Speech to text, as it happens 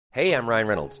Hey, I'm Ryan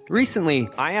Reynolds. Recently,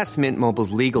 I asked Mint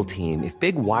Mobile's legal team if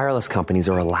big wireless companies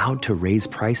are allowed to raise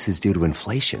prices due to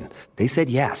inflation. They said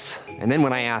yes. And then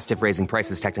when I asked if raising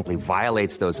prices technically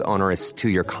violates those onerous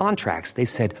two-year contracts, they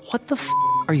said, "What the f***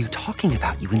 are you talking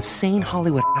about, you insane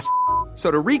Hollywood ass?" So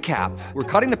to recap, we're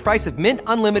cutting the price of Mint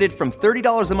Unlimited from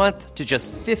 $30 a month to just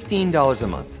 $15 a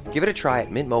month. Give it a try at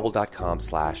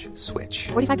mintmobile.com/switch.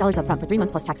 $45 up front for 3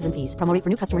 months plus taxes and fees. Promo rate for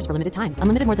new customers for limited time.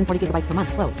 Unlimited more than 40 gigabytes per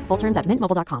month. Slows full terms at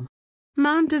mintmobile.com.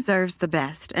 Mom deserves the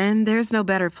best, and there's no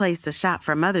better place to shop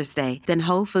for Mother's Day than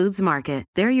Whole Foods Market.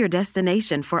 They're your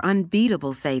destination for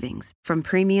unbeatable savings, from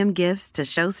premium gifts to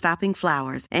show-stopping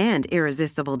flowers and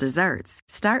irresistible desserts.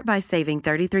 Start by saving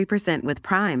 33% with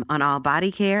Prime on all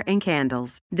body care and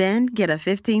candles. Then get a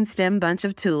 15-stem bunch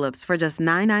of tulips for just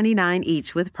 $9.99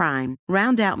 each with Prime.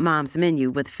 Round out Mom's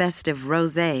menu with festive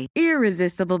rosé,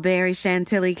 irresistible berry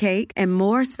chantilly cake, and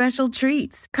more special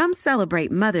treats. Come celebrate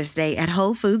Mother's Day at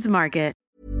Whole Foods Market.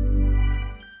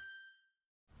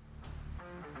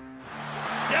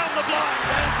 Down the blind,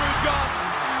 Andrew John.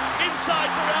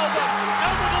 Inside for Albert.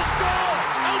 Albert will score.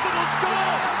 Albert will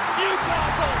score.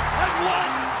 Newcastle have won.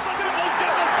 Fiddler's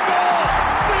going to score.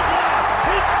 Fiddler,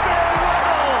 it's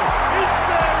farewell. It's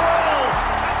farewell.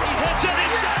 And he hits it.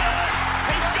 He's got it.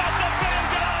 He's got the field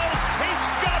goal. He's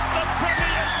got the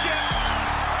premiership.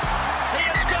 He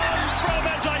has gone from,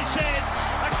 as I said,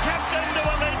 a captain to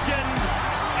a legend.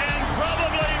 And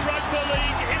probably rugby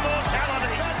league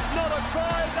immortality. That's not a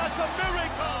try. That's a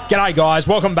miracle. G'day guys,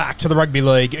 welcome back to the Rugby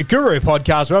League Guru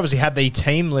podcast. We obviously had the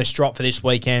team list drop for this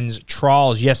weekend's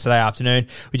trials yesterday afternoon.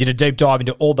 We did a deep dive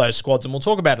into all those squads, and we'll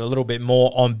talk about it a little bit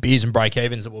more on Beers and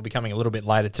Break-Evens that will be coming a little bit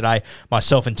later today.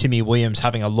 Myself and Timmy Williams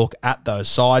having a look at those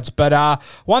sides. But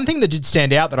one thing that did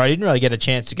stand out that I didn't really get a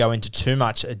chance to go into too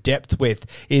much depth with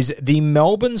is the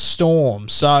Melbourne Storm.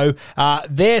 So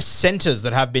their centres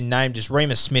that have been named is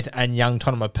Remus Smith and Young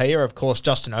Tonomapia. Of course,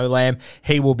 Justin Olam,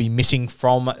 he will be missing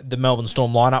from the Melbourne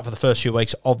Storm lineup for the first few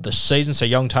weeks of the season. So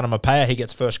Young Tonomapia, he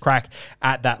gets first crack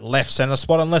at that left centre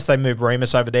spot, unless they move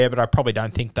Remus over there, but I probably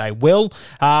don't think they will.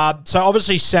 So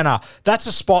obviously centre, that's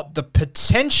a spot that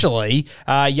potentially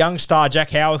young star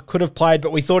Jack Howarth could have played,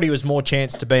 but we thought he was more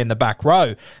chance to be in the back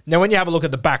row. Now, when you have a look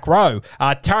at the back row,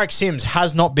 Tarek Sims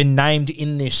has not been named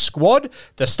in this squad.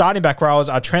 The starting back rowers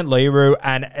are Trent Leroux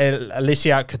and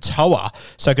Alicia Katoa.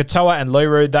 So Katoa and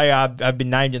Leroux, they have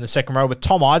been named in the second row with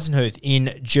Tom Eisenhuth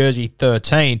in jersey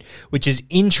 13, which is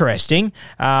interesting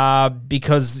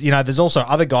because, you know, there's also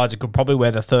other guys that could probably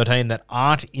wear the 13 that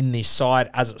aren't in this side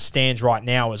as it stands right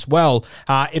now as well.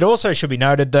 It also should be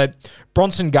noted that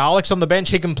Bronson Garlick's on the bench.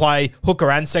 He can play hooker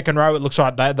and second row. It looks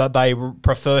like they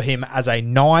prefer him as a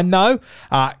 9, though.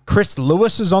 Chris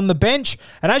Lewis is on the bench.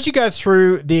 And as you go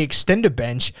through the extended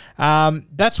bench,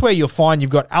 that's where you'll find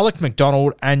you've got Alec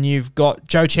McDonald and you've got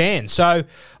Joe Chan. So,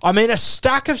 I mean, a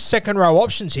stack of second row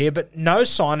options here, but no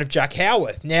sign of Jack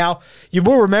Howarth. Now, you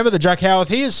will remember that Jack Howarth,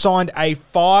 he has signed a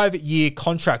 5-year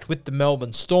contract with the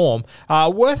Melbourne Storm,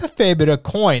 worth a fair bit of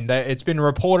coin. It's been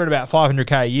reported about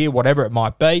 $500K a year, whatever it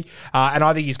might be. And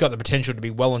I think he's got the potential to be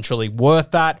well and truly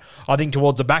worth that. I think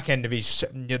towards the back end of his,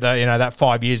 that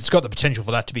 5 years, it's got the potential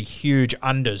for that to be huge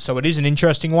unders. So it is an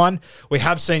interesting one. We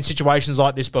have seen situations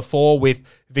like this before with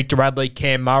Victor Radley,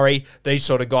 Cam Murray, these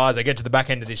sort of guys. They get to the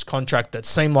back end of this contract that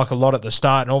seemed like a lot at the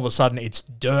start, and all of a sudden it's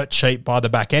dirt cheap by the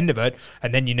back end of it,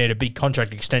 and then you need a big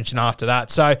contract extension after that.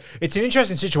 So it's an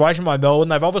interesting situation by Melbourne.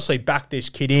 They've obviously backed this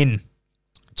kid in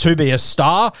to be a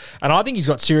star, and I think he's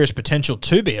got serious potential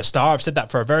to be a star. I've said that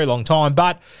for a very long time,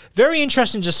 but very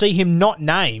interesting to see him not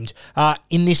named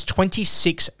in this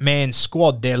 26-man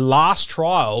squad. Their last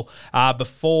trial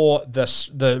before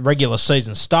the regular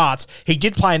season starts. He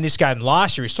did play in this game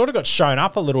last year. He sort of got shown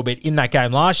up a little bit in that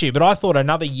game last year, but I thought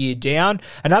another year down,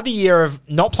 another year of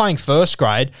not playing first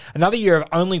grade, another year of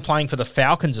only playing for the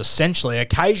Falcons, essentially.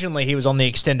 Occasionally he was on the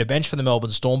extended bench for the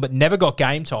Melbourne Storm, but never got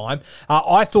game time.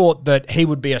 I thought that he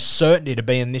would be a certainty to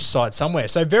be in this side somewhere.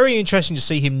 So very interesting to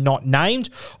see him not named.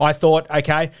 I thought,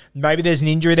 okay, maybe there's an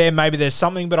injury there, maybe there's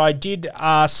something, but I did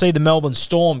see the Melbourne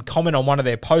Storm comment on one of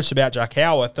their posts about Jack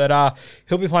Howarth that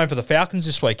he'll be playing for the Falcons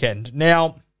this weekend.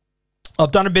 Now,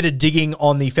 I've done a bit of digging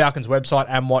on the Falcons website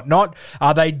and whatnot.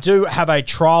 They do have a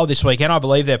trial this weekend. I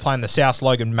believe they're playing the South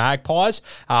Logan Magpies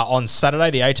on Saturday,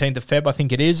 the 18th of Feb, I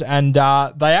think it is. And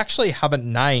they actually haven't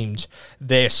named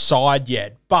their side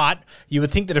yet. But you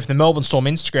would think that if the Melbourne Storm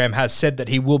Instagram has said that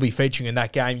he will be featuring in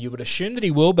that game, you would assume that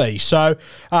he will be. So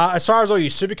as far as all your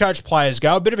Supercoach players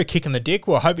go, a bit of a kick in the dick.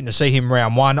 We're hoping to see him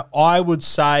round one. I would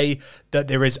say that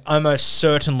there is almost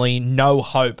certainly no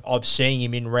hope of seeing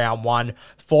him in round one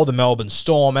for the Melbourne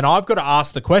Storm. And I've got to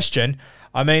ask the question,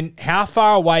 I mean, how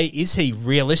far away is he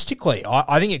realistically?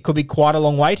 I think it could be quite a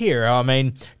long wait here. I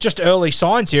mean, just early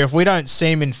signs here. If we don't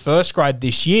see him in first grade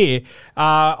this year,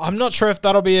 I'm not sure if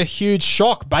that'll be a huge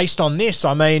shock based on this.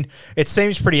 I mean, it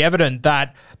seems pretty evident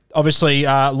that obviously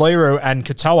Loiero and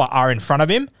Katoa are in front of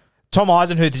him. Tom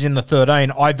Eisenhuth is in the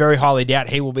 13. I very highly doubt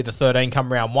he will be the 13 come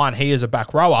round one. He is a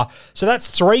back rower. So that's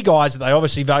three guys that they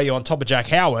obviously value on top of Jack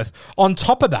Howarth. On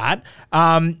top of that,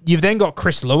 you've then got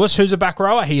Chris Lewis, who's a back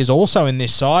rower. He is also in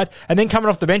this side. And then coming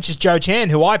off the bench is Joe Chan,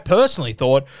 who I personally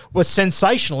thought was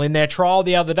sensational in their trial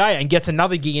the other day and gets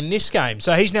another gig in this game.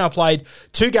 So he's now played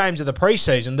 2 games of the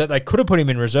preseason that they could have put him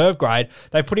in reserve grade.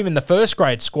 They put him in the first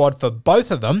grade squad for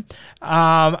both of them.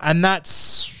 And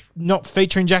that's not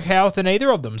featuring Jack Howarth in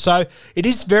either of them. So it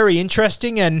is very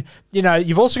interesting. And, you know,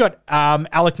 you've also got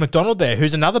Alec McDonald there,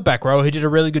 who's another back rower who did a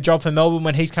really good job for Melbourne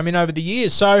when he's come in over the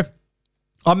years. So,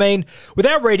 I mean,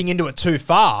 without reading into it too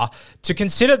far, to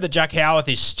consider that Jack Howarth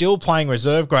is still playing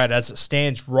reserve grade as it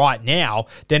stands right now,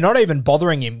 they're not even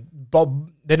bothering him.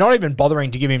 They're not even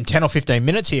bothering to give him 10 or 15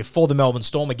 minutes here for the Melbourne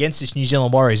Storm against this New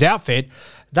Zealand Warriors outfit.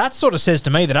 That sort of says to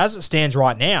me that as it stands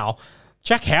right now,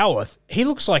 Jack Howarth, he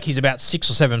looks like he's about 6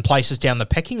 or 7 places down the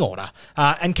pecking order.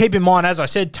 And keep in mind, as I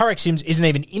said, Tarek Sims isn't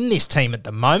even in this team at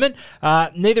the moment.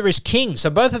 Neither is King.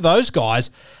 So both of those guys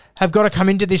have got to come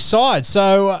into this side.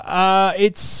 So I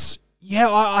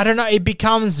don't know. It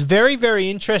becomes very, very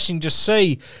interesting to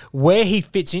see where he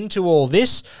fits into all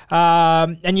this.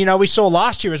 And, you know, we saw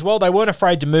last year as well, they weren't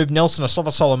afraid to move Nelson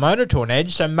Asofa-Solomona to an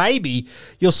edge. So maybe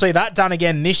you'll see that done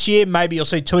again this year. Maybe you'll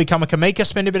see Tui Kamikamica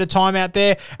spend a bit of time out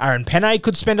there. Aaron Penne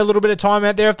could spend a little bit of time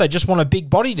out there if they just want a big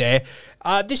body there.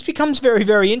 This becomes very,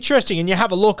 very interesting. And you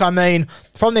have a look, I mean,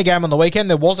 from their game on the weekend,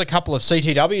 there was a couple of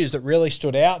CTWs that really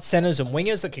stood out, centres and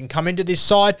wingers that can come into this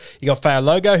side. You got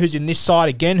Fa'alogo, who's in this side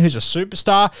again, who's a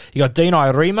superstar. You got Dean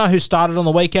Irema, who started on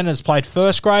the weekend and has played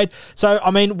first grade. So,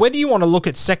 I mean, whether you want to look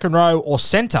at second row or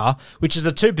centre, which is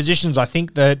the two positions I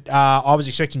think that I was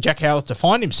expecting Jack Howarth to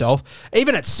find himself,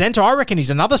 even at centre, I reckon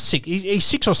he's another 6. He's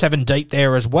 6 or 7 deep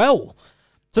there as well.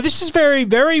 So this is very,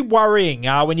 very worrying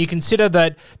when you consider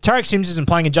that Tarek Sims isn't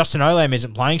playing and Justin Olam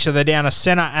isn't playing, so they're down a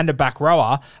centre and a back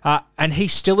rower, and he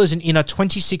still isn't in a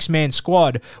 26-man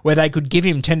squad where they could give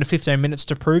him 10 to 15 minutes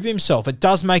to prove himself. It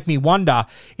does make me wonder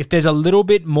if there's a little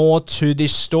bit more to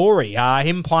this story.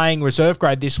 Him playing reserve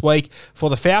grade this week for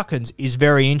the Falcons is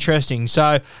very interesting.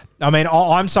 So, I mean,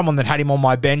 I'm someone that had him on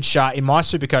my bench in my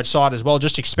Supercoach side as well,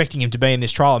 just expecting him to be in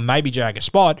this trial and maybe jag a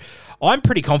spot. I'm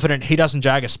pretty confident he doesn't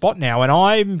jag a spot now, and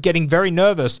I'm getting very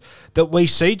nervous that we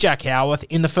see Jack Howarth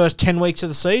in the first 10 weeks of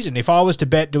the season. If I was to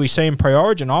bet, do we see him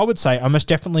pre-origin, I would say almost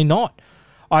definitely not.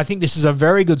 I think this is a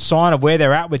very good sign of where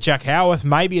they're at with Jack Howarth.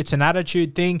 Maybe it's an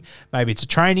attitude thing. Maybe it's a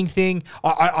training thing.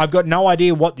 I've got no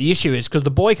idea what the issue is because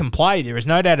the boy can play. There is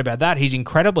no doubt about that. He's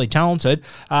incredibly talented.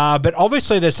 But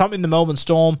obviously there's something the Melbourne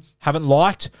Storm haven't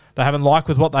liked. They haven't liked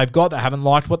with what they've got. They haven't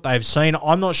liked what they've seen.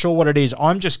 I'm not sure what it is.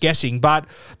 I'm just guessing. But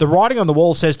the writing on the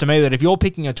wall says to me that if you're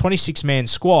picking a 26-man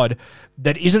squad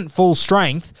that isn't full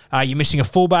strength, you're missing a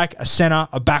fullback, a centre,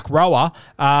 a back rower,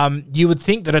 you would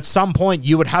think that at some point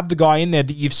you would have the guy in there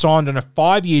that you've signed on a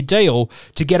 5-year deal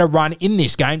to get a run in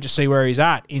this game to see where he's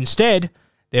at. Instead,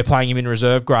 they're playing him in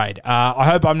reserve grade. I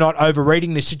hope I'm not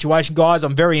overreading this situation, guys.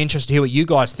 I'm very interested to hear what you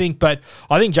guys think, but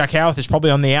I think Jack Howarth is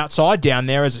probably on the outside down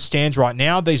there as it stands right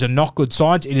now. These are not good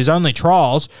signs. It is only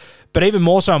trials. But even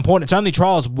more so important, it's only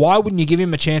trials. Why wouldn't you give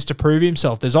him a chance to prove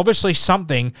himself? There's obviously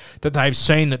something that they've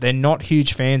seen that they're not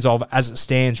huge fans of as it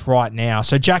stands right now.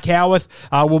 So Jack Howarth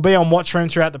will be on watch for him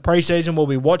throughout the preseason. We'll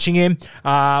be watching him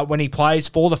when he plays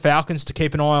for the Falcons to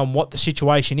keep an eye on what the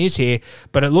situation is here.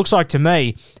 But it looks like to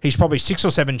me, he's probably 6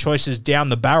 or 7 choices down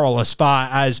the barrel as far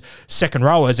as second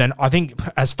rowers. And I think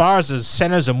as far as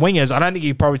centres and wingers, I don't think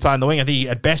he'd probably play in the wing. I think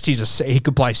at best he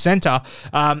could play centre.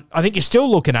 I think you're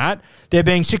still looking at there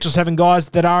being 6 or 7 guys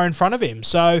that are in front of him.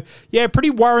 So, yeah, pretty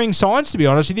worrying signs, to be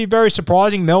honest with you. Very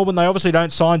surprising. Melbourne, they obviously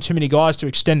don't sign too many guys to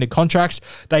extended contracts.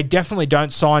 They definitely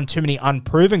don't sign too many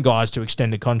unproven guys to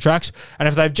extended contracts. And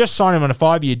if they've just signed him on a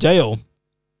 5-year deal,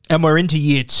 and we're into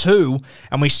year 2,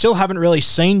 and we still haven't really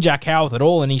seen Jack Howarth at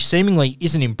all, and he seemingly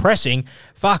isn't impressing,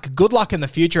 fuck, good luck in the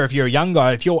future if you're a young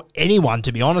guy, if you're anyone,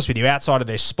 to be honest with you, outside of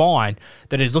their spine,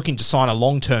 that is looking to sign a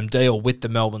long-term deal with the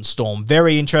Melbourne Storm.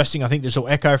 Very interesting. I think this will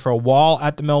echo for a while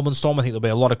at the Melbourne Storm. I think there'll be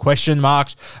a lot of question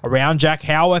marks around Jack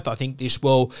Howarth. I think this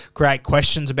will create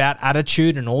questions about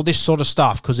attitude and all this sort of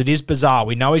stuff, because it is bizarre.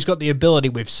 We know he's got the ability.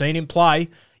 We've seen him play.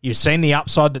 You've seen the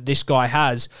upside that this guy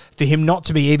has. For him not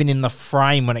to be even in the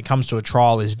frame when it comes to a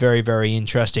trial is very, very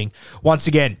interesting. Once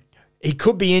again, He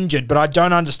could be injured, but I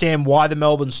don't understand why the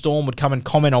Melbourne Storm would come and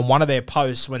comment on one of their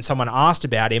posts when someone asked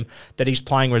about him that he's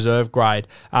playing reserve grade.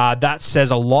 That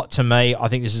says a lot to me. I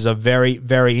think this is a very,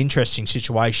 very interesting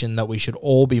situation that we should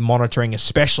all be monitoring,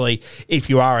 especially if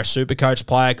you are a Supercoach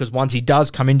player, because once he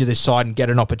does come into this side and get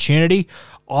an opportunity,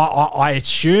 I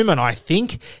assume and I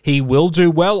think he will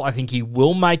do well. I think he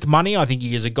will make money. I think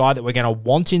he is a guy that we're going to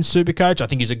want in Supercoach. I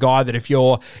think he's a guy that if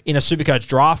you're in a Supercoach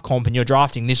draft comp and you're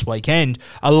drafting this weekend,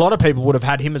 a lot of people would have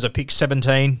had him as a pick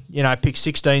 17, pick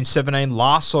 16, 17,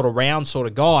 last sort of round sort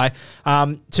of guy,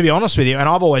 to be honest with you. And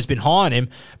I've always been high on him.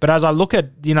 But as I look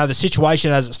at, the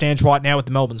situation as it stands right now with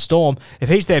the Melbourne Storm, if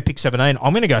he's there pick 17,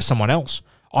 I'm going to go someone else.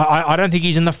 I don't think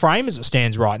he's in the frame as it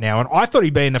stands right now. And I thought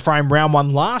he'd be in the frame round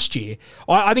 1 last year.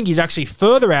 I think he's actually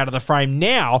further out of the frame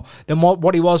now than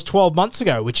what he was 12 months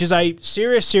ago, which is a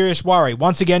serious, serious worry.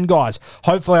 Once again, guys,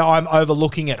 hopefully I'm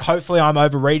overlooking it. Hopefully I'm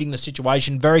overreading the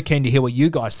situation. Very keen to hear what you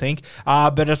guys think.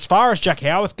 But as far as Jack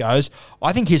Howarth goes,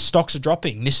 I think his stocks are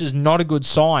dropping. This is not a good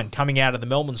sign coming out of the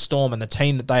Melbourne Storm and the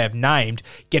team that they have named,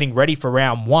 getting ready for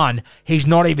round 1. He's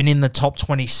not even in the top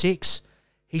 26.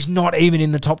 He's not even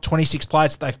in the top 26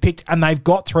 players that they've picked, and they've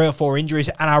got 3 or 4 injuries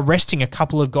and are resting a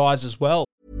couple of guys as well.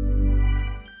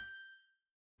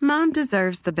 Mom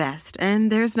deserves the best,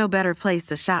 and there's no better place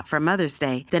to shop for Mother's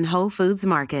Day than Whole Foods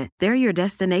Market. They're your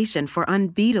destination for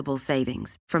unbeatable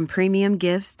savings, from premium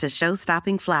gifts to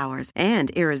show-stopping flowers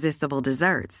and irresistible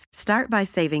desserts. Start by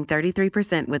saving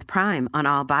 33% with Prime on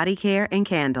all body care and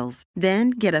candles.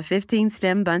 Then get a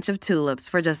 15-stem bunch of tulips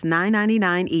for just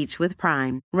 $9.99 each with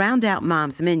Prime. Round out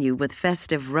Mom's menu with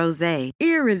festive rosé,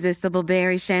 irresistible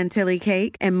berry chantilly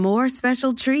cake, and more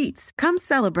special treats. Come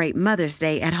celebrate Mother's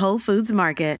Day at Whole Foods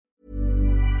Market.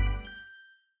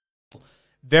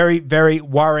 Very, very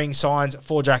worrying signs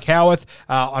for Jack Howarth.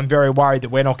 I'm very worried that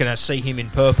we're not going to see him in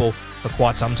purple for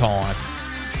quite some time.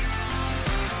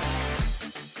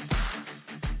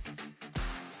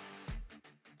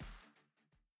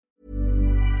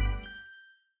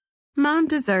 Mom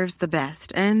deserves the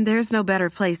best, and there's no better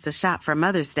place to shop for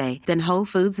Mother's Day than Whole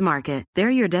Foods Market. They're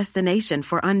your destination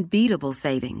for unbeatable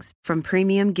savings, from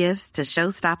premium gifts to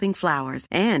show-stopping flowers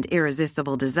and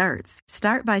irresistible desserts.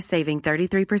 Start by saving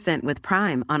 33% with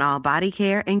Prime on all body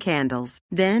care and candles.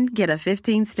 Then get a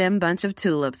 15-stem bunch of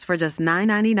tulips for just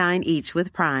 $9.99 each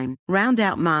with Prime. Round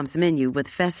out Mom's menu with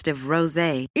festive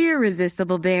rosé,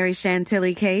 irresistible berry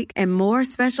chantilly cake, and more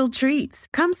special treats.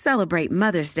 Come celebrate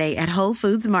Mother's Day at Whole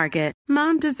Foods Market.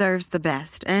 Mom deserves the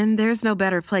best, and there's no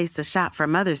better place to shop for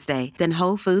Mother's Day than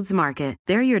Whole Foods Market.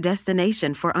 They're your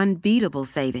destination for unbeatable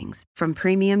savings, from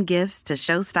premium gifts to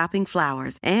show-stopping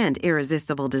flowers and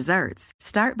irresistible desserts.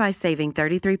 Start by saving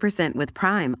 33% with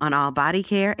Prime on all body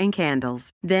care and candles.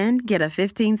 Then get a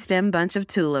 15-stem bunch of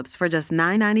tulips for just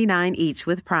 $9.99 each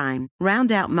with Prime.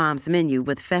 Round out Mom's menu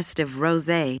with festive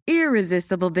rosé,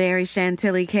 irresistible berry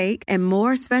chantilly cake, and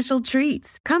more special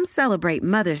treats. Come celebrate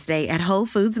Mother's Day at Whole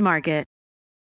Foods Market.